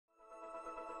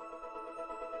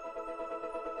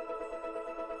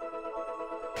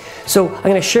So I'm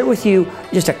going to share with you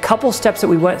just a couple steps that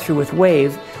we went through with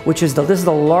Wave, which is this is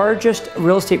the largest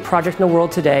real estate project in the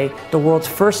world today, the world's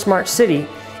first smart city,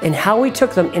 and how we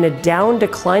took them in a down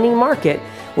declining market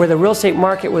where the real estate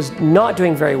market was not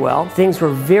doing very well. Things were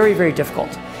very, very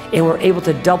difficult, and we're able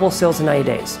to double sales in 90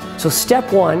 days. So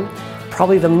step one,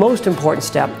 probably the most important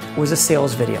step, was a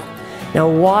sales video. Now,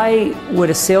 why would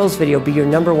a sales video be your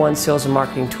 #1 sales and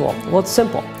marketing tool? Well, it's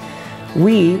simple.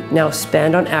 We now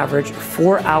spend on average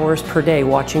 4 hours per day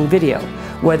watching video,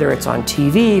 whether it's on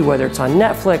TV, whether it's on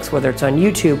Netflix, whether it's on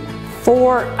YouTube,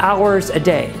 4 hours a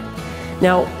day.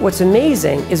 Now, what's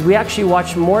amazing is we actually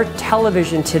watch more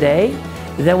television today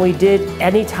than we did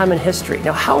any time in history.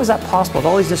 Now, how is that possible with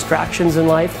all these distractions in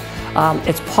life?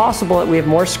 It's possible that we have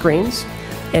more screens,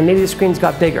 and maybe the screens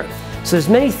got bigger. So there's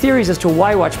many theories as to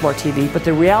why we watch more TV, but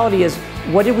the reality is,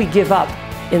 what did we give up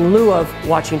in lieu of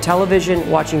watching television,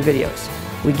 watching videos?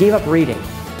 We gave up reading.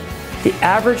 The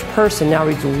average person now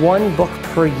reads 1 book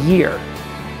per year.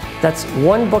 That's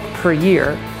 1 book per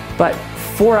year, but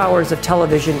 4 hours of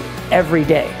television every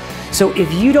day. So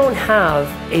if you don't have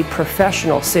a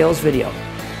professional sales video,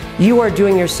 you are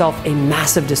doing yourself a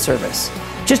massive disservice.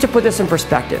 Just to put this in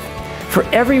perspective, for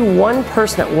every 1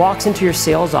 person that walks into your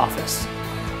sales office,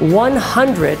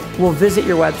 100 will visit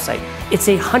your website. It's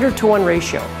a 100-to-1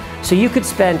 ratio. So you could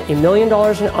spend $1 million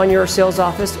on your sales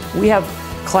office. We have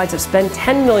clients that spend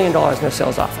 $10 million in their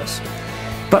sales office.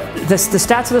 But the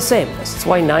stats are the same. That's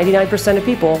why 99% of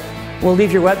people will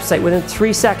leave your website within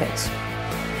 3 seconds.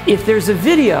 If there's a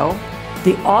video,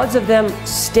 the odds of them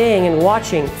staying and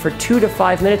watching for 2 to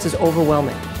 5 minutes is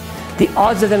overwhelming. The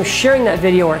odds of them sharing that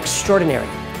video are extraordinary.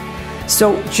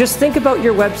 So just think about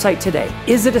your website today.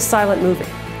 Is it a silent movie?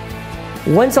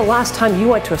 When's the last time you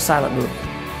went to a silent movie?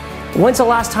 When's the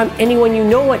last time anyone you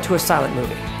know went to a silent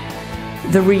movie?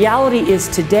 The reality is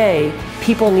today,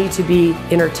 people need to be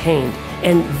entertained,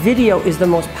 and video is the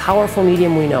most powerful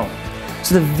medium we know.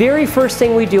 So the very first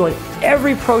thing we do in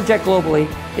every project globally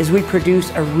is we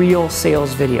produce a real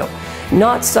sales video.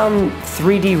 Not some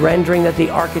 3D rendering that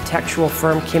the architectural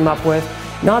firm came up with,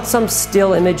 not some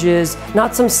still images,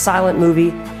 not some silent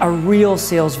movie, a real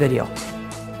sales video.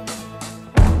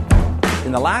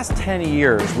 In the last 10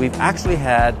 years, we've actually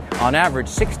had, on average,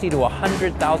 60 to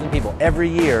 100,000 people every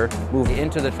year move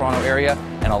into the Toronto area,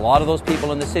 and a lot of those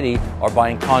people in the city are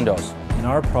buying condos. In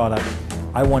our product,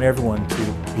 I want everyone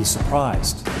to be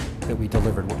surprised that we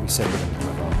delivered what we said we were going to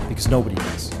deliver, because nobody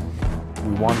does.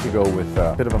 We wanted to go with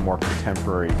a bit of a more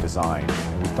contemporary design,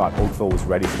 and we thought Oakville was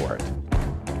ready for it.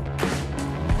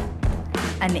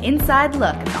 An inside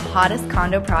look at the hottest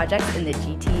condo projects in the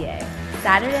GTA.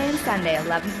 Saturday and Sunday,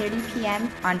 11:30 p.m.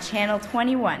 on Channel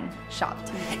 21, Shop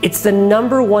TV. It's the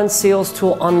 #1 sales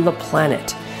tool on the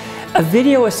planet. A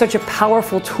video is such a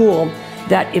powerful tool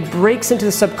that it breaks into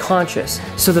the subconscious.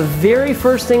 So the very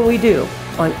first thing we do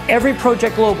on every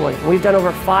project globally, we've done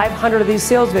over 500 of these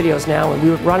sales videos now, and we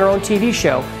run our own TV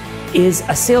show, is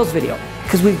a sales video.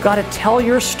 Because we've got to tell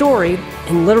your story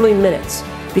in literally minutes.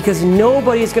 Because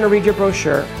nobody's going to read your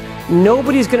brochure,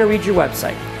 nobody's going to read your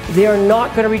website. They are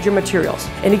not going to read your materials.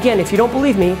 And again, if you don't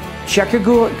believe me, check your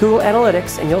Google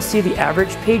Analytics and you'll see the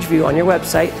average page view on your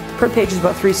website per page is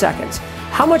about 3 seconds.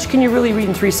 How much can you really read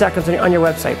in 3 seconds on your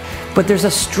website? But there's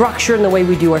a structure in the way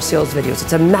we do our sales videos.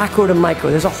 It's a macro to micro.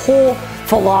 There's a whole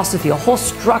philosophy, a whole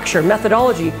structure,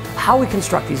 methodology, how we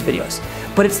construct these videos.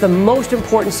 But it's the most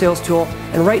important sales tool.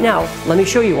 And right now, let me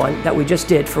show you one that we just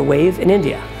did for Wave in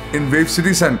India. In Wave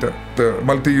City Center, the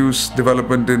multi-use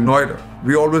development in Noida,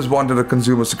 we always wanted the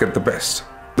consumers to get the best.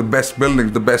 The best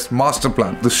buildings, the best master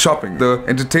plan, the shopping, the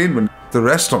entertainment, the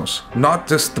restaurants. Not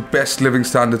just the best living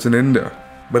standards in India,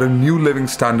 but a new living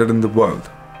standard in the world.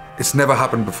 It's never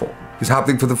happened before. It's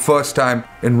happening for the first time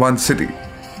in one city.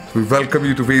 So we welcome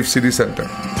you to Wave City Center.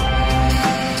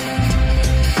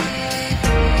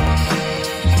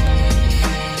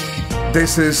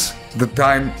 This is the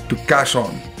time to cash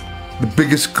on the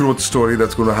biggest growth story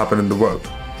that's going to happen in the world.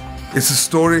 It's a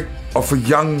story of a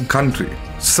young country,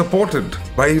 supported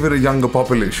by even a younger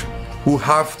population, who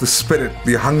have the spirit,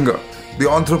 the hunger, the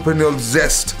entrepreneurial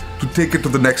zest to take it to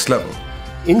the next level.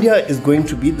 India is going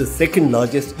to be the second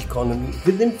largest economy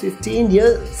within 15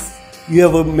 years. You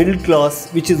have a middle class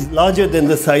which is larger than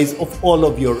the size of all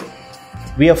of Europe.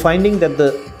 We are finding that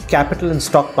the capital and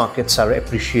stock markets are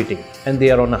appreciating, and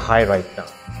they are on a high right now.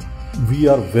 We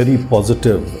are very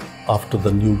positive after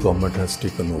the new government has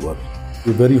taken over.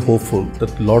 We're very hopeful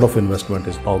that a lot of investment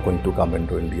is now going to come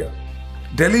into India.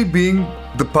 Delhi being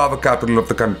the power capital of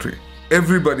the country,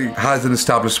 everybody has an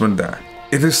establishment there.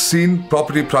 It has seen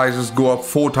property prices go up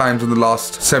 4 times in the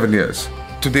last 7 years.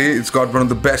 Today, it's got one of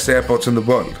the best airports in the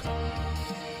world.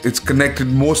 It's connected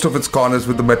most of its corners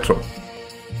with the metro.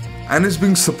 And is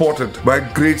being supported by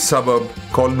a great suburb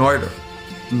called Noida.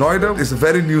 Noida is a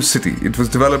very new city. It was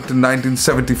developed in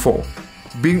 1974.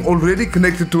 Being already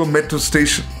connected to a metro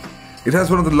station, it has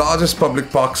one of the largest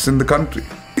public parks in the country.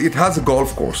 It has a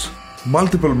golf course,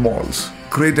 multiple malls,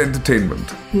 great entertainment.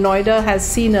 Noida has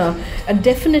seen a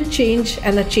definite change,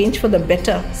 and a change for the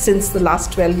better since the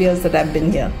last 12 years that I've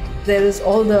been here. There is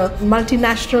all the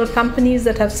multinational companies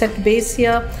that have set base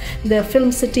here. The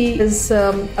film city is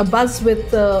abuzz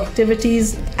with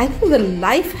activities. I think the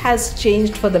life has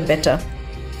changed for the better.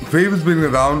 Wave has been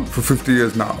around for 50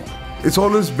 years now. It's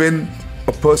always been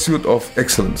a pursuit of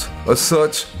excellence, a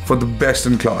search for the best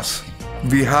in class.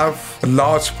 We have a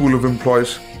large pool of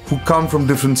employees who come from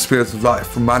different spheres of life,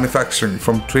 from manufacturing,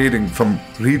 from trading, from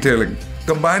retailing,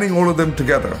 combining all of them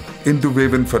together into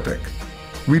Wave Infotech.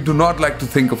 We do not like to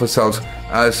think of ourselves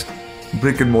as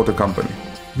brick and mortar company.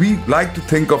 We like to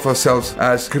think of ourselves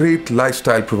as great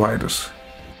lifestyle providers.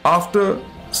 After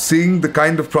seeing the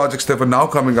kind of projects that were now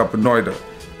coming up in Noida,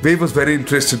 Wave was very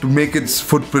interested to make its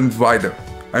footprint wider.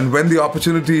 And when the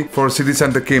opportunity for a city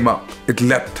center came up, it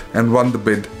leapt and won the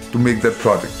bid to make that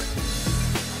project.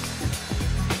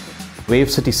 Wave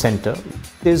City Center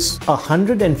is a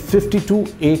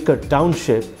 152-acre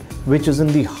township which is in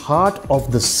the heart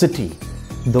of the city.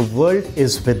 The world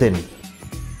is within.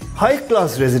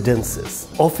 High-class residences,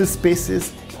 office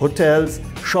spaces, hotels,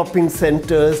 shopping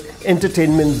centers,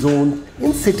 entertainment zones.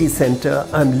 In city center,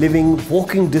 I'm living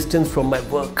walking distance from my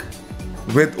work.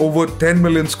 With over 10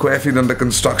 million square feet under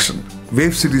construction,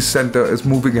 Wave City Center is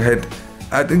moving ahead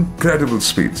at incredible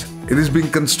speeds. It is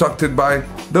being constructed by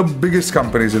the biggest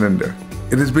companies in India.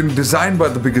 It has been designed by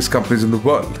the biggest companies in the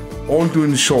world, all to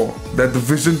ensure that the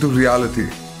vision to reality,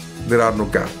 there are no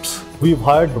gaps. We've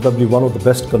hired probably one of the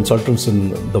best consultants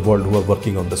in the world who are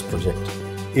working on this project.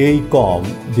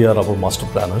 AECOM, they are our master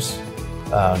planners,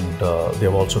 and they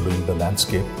are also doing the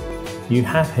landscape. You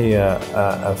have here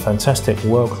a fantastic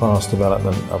world-class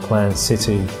development, a planned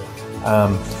city,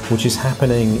 which is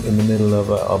happening in the middle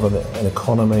of an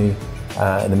economy,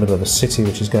 in the middle of a city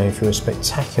which is going through a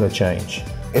spectacular change.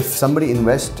 If somebody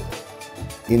invests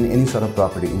in any sort of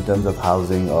property in terms of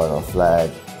housing or a flat,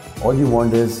 all you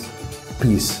want is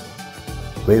peace.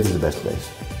 Wave is the best place.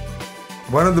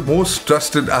 One of the most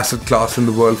trusted asset class in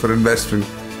the world for investing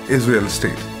is real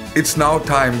estate. It's now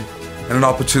time and an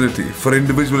opportunity for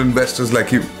individual investors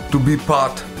like you to be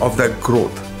part of that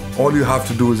growth. All you have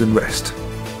to do is invest.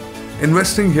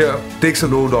 Investing here takes a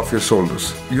load off your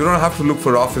shoulders. You don't have to look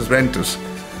for office renters.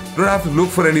 You don't have to look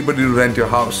for anybody to rent your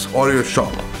house or your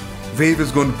shop. Wave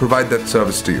is going to provide that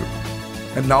service to you.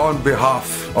 And now on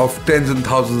behalf of tens and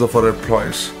thousands of our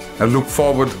employees, I look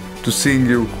forward to seeing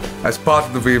you as part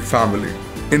of the Wave family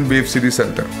in Wave City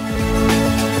Center.